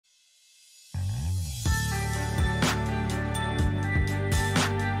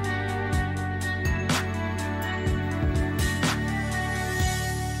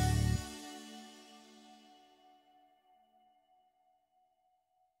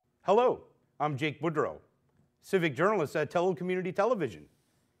Hello, I'm Jake Boudrot, Civic Journalist at Tello Community Television.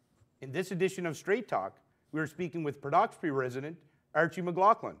 In this edition of Strait Talk, we are speaking with Port Hawkesbury resident Archie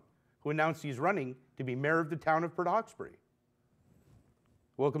MacLachlan, who announced he's running to be Mayor of the town of Port Hawkesbury.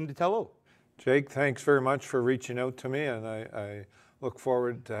 Welcome to Tello. Jake, thanks very much for reaching out to me, and I look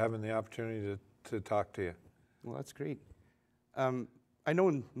forward to having the opportunity to talk to you. Well, that's great. I know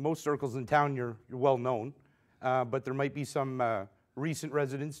in most circles in town you're well known, but there might be some recent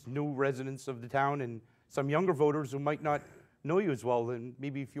residents, new residents of the town, and some younger voters who might not know you as well. And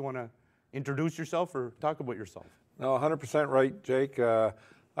maybe if you want to introduce yourself or talk about yourself. No, 100% right, Jake.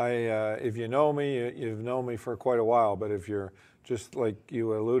 If you know me, you've known me for quite a while, but if you're just like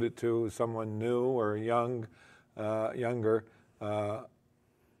you alluded to, someone new or younger, I'm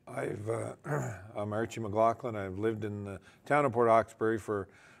Archie MacLachlan. I've lived in the town of Port Hawkesbury for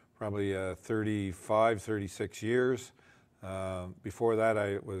probably 35, 36 years. Before that,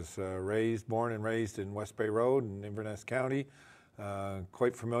 I was born and raised in West Bay Road in Inverness County.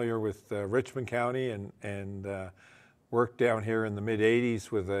 Quite familiar with Richmond County and worked down here in the mid-'80s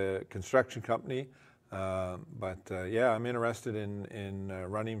with a construction company. Yeah, I'm interested in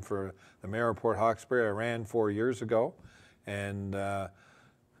running for the Mayor of Port Hawkesbury. I ran 4 years ago and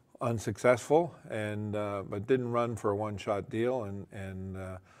unsuccessful, but didn't run for a one-shot deal,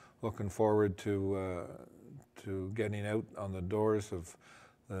 and looking forward to getting out on the doors of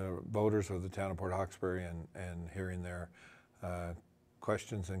the voters of the town of Port Hawkesbury and hearing their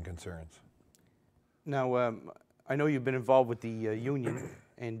questions and concerns. Now, I know you've been involved with the union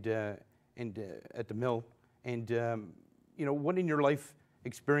and at the mill, and what in your life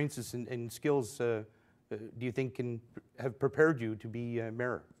experiences and skills do you think can have prepared you to be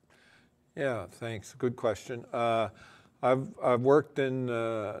mayor? Yeah, thanks. Good question. I've worked in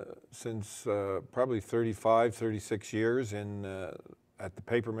since probably 35, 36 years at the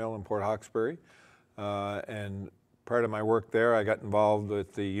paper mill in Port Hawkesbury, and part of my work there, I got involved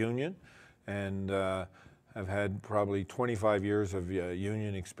with the union, and I've had probably 25 years of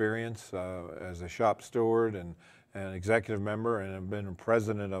union experience as a shop steward and an executive member, and I've been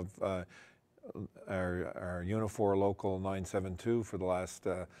president of our Unifor Local 972 for the last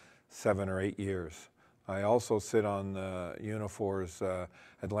 7 or 8 years. I also sit on Unifor's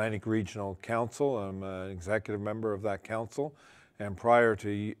Atlantic Regional Council. I'm an executive member of that council. And prior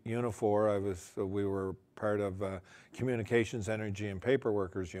to Unifor, we were part of Communications, Energy, and Paper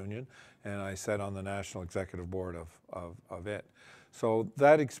Workers Union, and I sat on the National Executive Board of it. So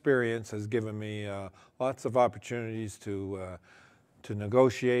that experience has given me lots of opportunities to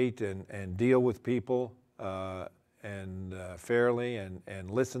negotiate and deal with people and fairly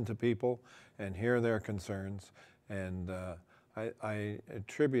and listen to people and hear their concerns, and I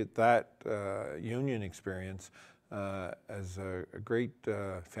attribute that union experience as a great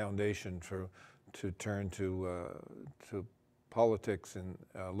foundation to turn to politics and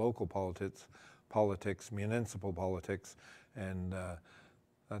local politics, municipal politics, and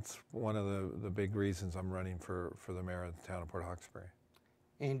that's one of the big reasons I'm running for the mayor of the town of Port Hawkesbury.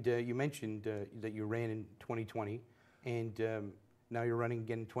 And you mentioned that you ran in 2020, and now you're running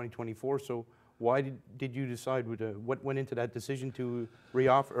again in 2024. So why did you decide? What went into that decision to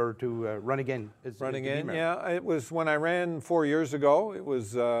run again? Run again? Yeah, it was when I ran 4 years ago. It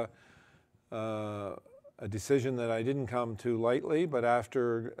was a decision that I didn't come to lightly, but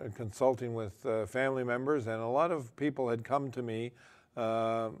after consulting with family members, and a lot of people had come to me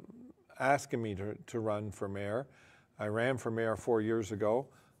asking me to run for mayor. I ran for mayor 4 years ago,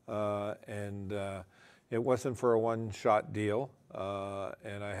 and it wasn't for a one-shot deal,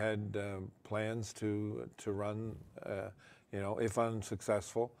 and I had plans to run, if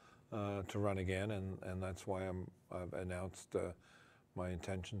unsuccessful, to run again, and that's why I've announced my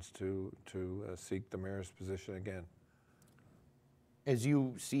intentions to seek the mayor's position again. As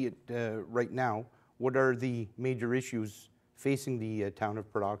you see it right now, what are the major issues facing the town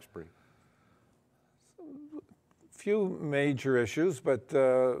of Port Hawkesbury? Few major issues, but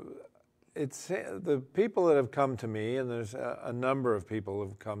it's the people that have come to me, and there's a number of people who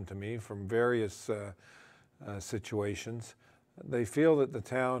have come to me from various situations. They feel that the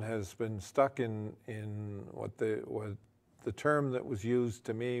town has been stuck in what the term that was used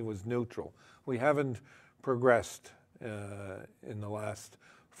to me was neutral. We haven't progressed in the last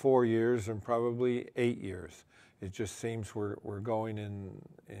 4 years and probably 8 years. It just seems we're going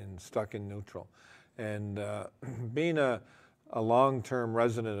stuck in neutral. And being a long-term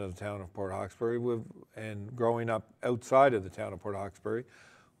resident of the town of Port Hawkesbury and growing up outside of the town of Port Hawkesbury,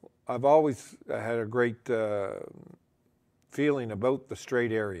 I've always had a great feeling about the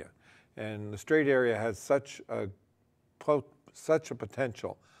Strait area. And the Strait area has such a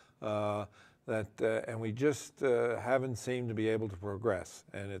potential and we just haven't seemed to be able to progress.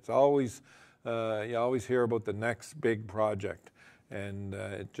 And it's always, you always hear about the next big project, and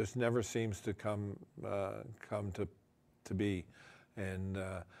it just never seems to come to be. And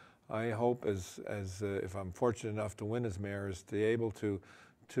I hope, as if I'm fortunate enough to win as mayor, is to be able to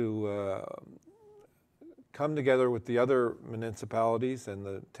come together with the other municipalities and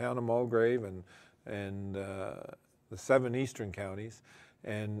the town of Mulgrave and the 7 eastern counties,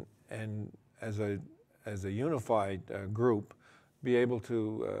 and as a unified group, be able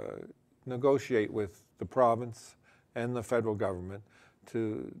to negotiate with the province and the federal government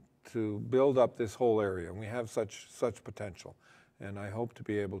to build up this whole area. And we have such potential, and I hope to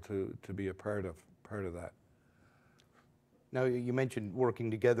be able to be a part of that. Now, you mentioned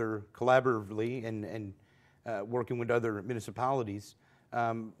working together collaboratively and working with other municipalities.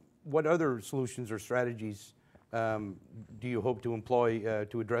 What other solutions or strategies do you hope to employ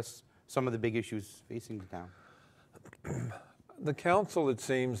to address some of the big issues facing the town? The council, it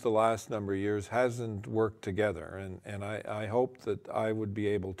seems, the last number of years hasn't worked together, and I hope that I would be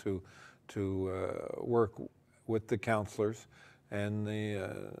able to work with the councillors and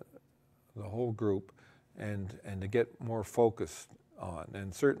the whole group and to get more focused on.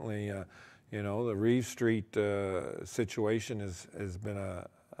 And certainly, you know, the Reeve Street situation has been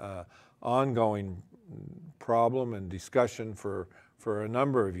a ongoing problem and discussion for a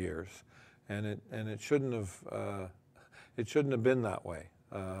number of years, and it shouldn't have been that way.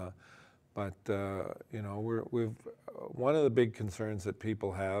 But you know, we've one of the big concerns that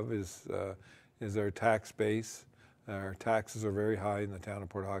people have is our tax base. Our taxes are very high in the town of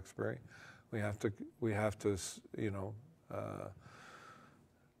Port Hawkesbury. We have to you know,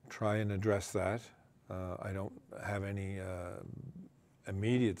 try and address that. I don't have any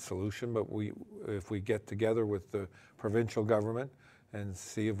immediate solution, but if we get together with the provincial government and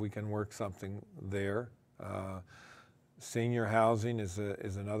see if we can work something there. Senior housing is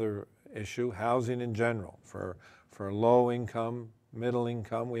another issue. Housing in general for low income, middle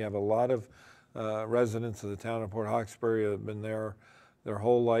income. We have a lot of residents of the town of Port Hawkesbury who have been there their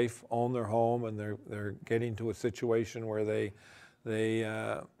whole life, own their home, and they're getting to a situation where they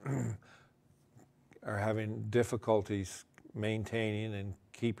are having difficulties maintaining and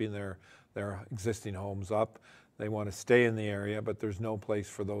keeping their existing homes up. They want to stay in the area, but there's no place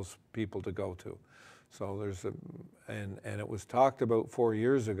for those people to go to. So there's and it was talked about 4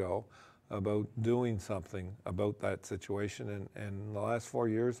 years ago about doing something about that situation, and in the last 4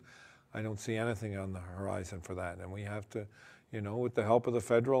 years, I don't see anything on the horizon for that. And we have to, you know, with the help of the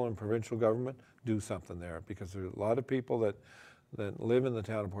federal and provincial government, do something there, because there's a lot of people that live in the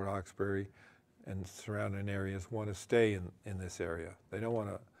town of Port Hawkesbury and surrounding areas want to stay in this area. They don't want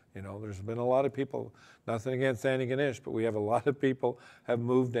to, you know, there's been a lot of people, nothing against Antigonish, but we have a lot of people have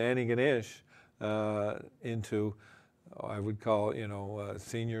moved to Antigonish into, I would call, you know,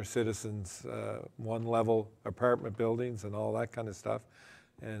 senior citizens, one-level apartment buildings and all that kind of stuff.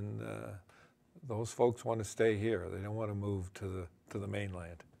 And those folks want to stay here. They don't want to move to the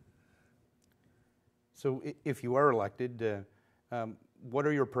mainland. So if you are elected, what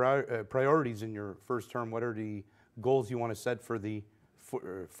are your priorities in your first term? What are the goals you want to set for the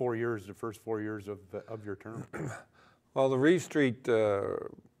 4 years, the first 4 years of your term? Well, the Reeve Street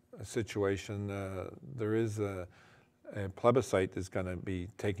situation, there is a plebiscite that's going to be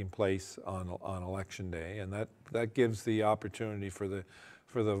taking place on election day, and that gives the opportunity for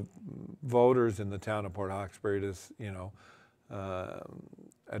the voters in the town of Port Hawkesbury to, you know,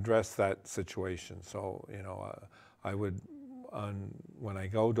 address that situation. So, you know, I would, when I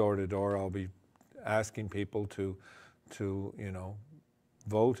go door to door, I'll be asking people to you know,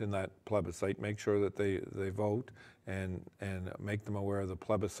 vote in that plebiscite, make sure that they vote, and make them aware of the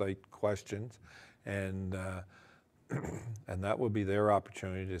plebiscite questions, and that would be their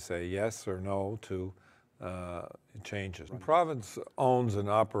opportunity to say yes or no to changes. The province owns and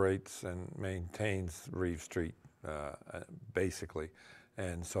operates and maintains Reeve Street, basically,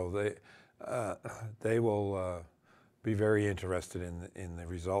 and so they will be very interested in the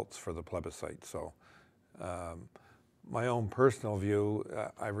results for the plebiscite. So my own personal view,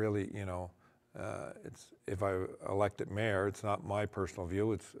 I really, you know, it's, if I elected mayor, it's not my personal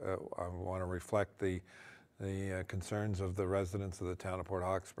view. It's I want to reflect the concerns of the residents of the town of Port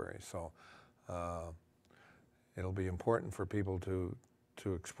Hawkesbury. So it'll be important for people to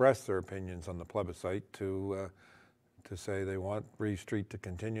express their opinions on the plebiscite, to say they want Reeve Street to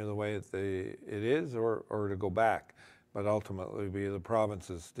continue the way it is, or to go back. But ultimately, it'll be the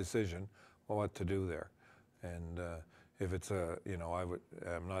province's decision on what to do there. And if it's a, you know,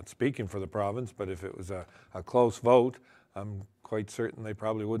 I'm not speaking for the province, but if it was a close vote, I'm quite certain they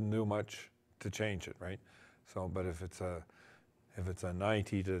probably wouldn't do much to change it, right? So, but if it's a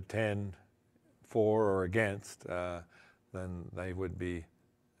 90 to 10 for or against, then they would be,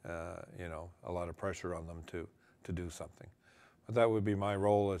 you know, a lot of pressure on them to do something. But that would be my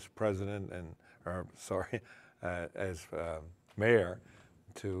role as president as mayor,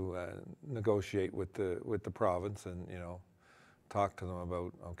 to negotiate with the province and, you know, talk to them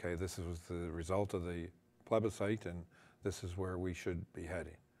about, okay, this was the result of the plebiscite and this is where we should be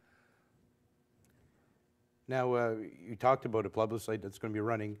heading. Now, you talked about a plebiscite that's going to be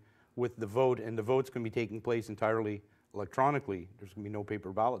running with the vote, and the vote's going to be taking place entirely electronically. There's going to be no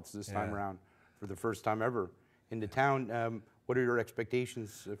paper ballots this time around for the first time ever in the town. What are your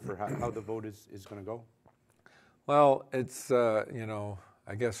expectations for how the vote is going to go? Well, it's, you know,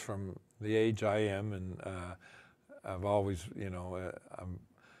 I guess from the age I am, and I've always, you know, I'm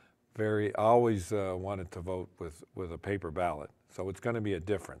always wanted to vote with a paper ballot. So it's going to be a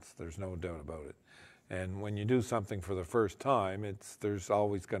difference. There's no doubt about it. And when you do something for the first time, there's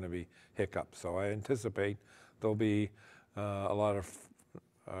always going to be hiccups. So I anticipate there'll be a lot of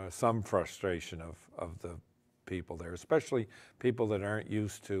some frustration of the people there, especially people that aren't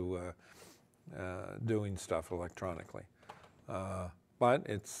used to doing stuff electronically. But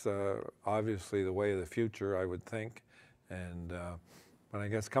it's obviously the way of the future, I would think. And but I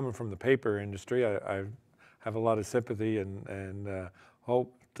guess coming from the paper industry, I have a lot of sympathy and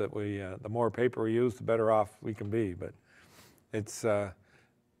hope that the more paper we use, the better off we can be. But it's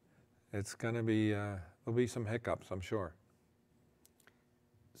going to be there'll be some hiccups, I'm sure.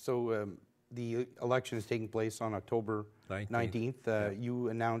 So the election is taking place on October 19th. You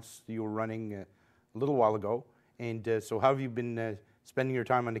announced you were running a little while ago, and so how have you been spending your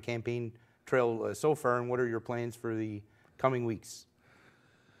time on the campaign trail so far, and what are your plans for the coming weeks?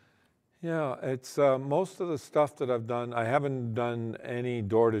 Yeah, it's most of the stuff that I've done. I haven't done any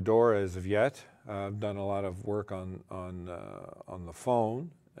door-to-door as of yet. I've done a lot of work on the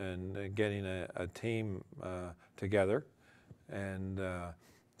phone and getting a team together, and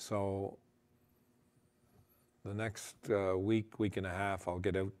so the next week and a half, I'll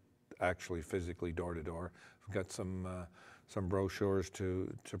get out actually physically door-to-door. I've got some brochures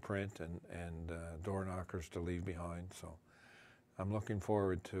to print and door knockers to leave behind. So I'm looking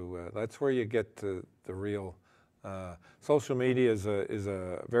forward to, that's where you get to the real, social media is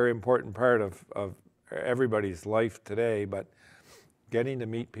a very important part of everybody's life today, but getting to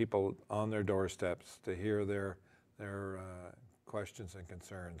meet people on their doorsteps, to hear their questions and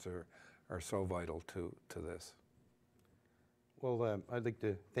concerns are so vital to this. Well, I'd like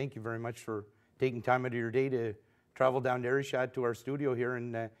to thank you very much for taking time out of your day to travel down to Arishad to our studio here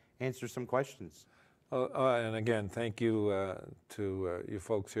and answer some questions. And again, thank you to you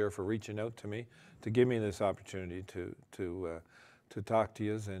folks here for reaching out to me to give me this opportunity to talk to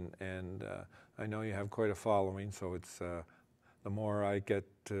you. And I know you have quite a following, so it's the more I get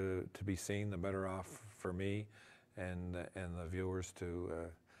to be seen, the better off for me and the viewers to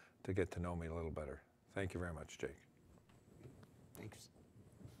get to know me a little better. Thank you very much, Jake.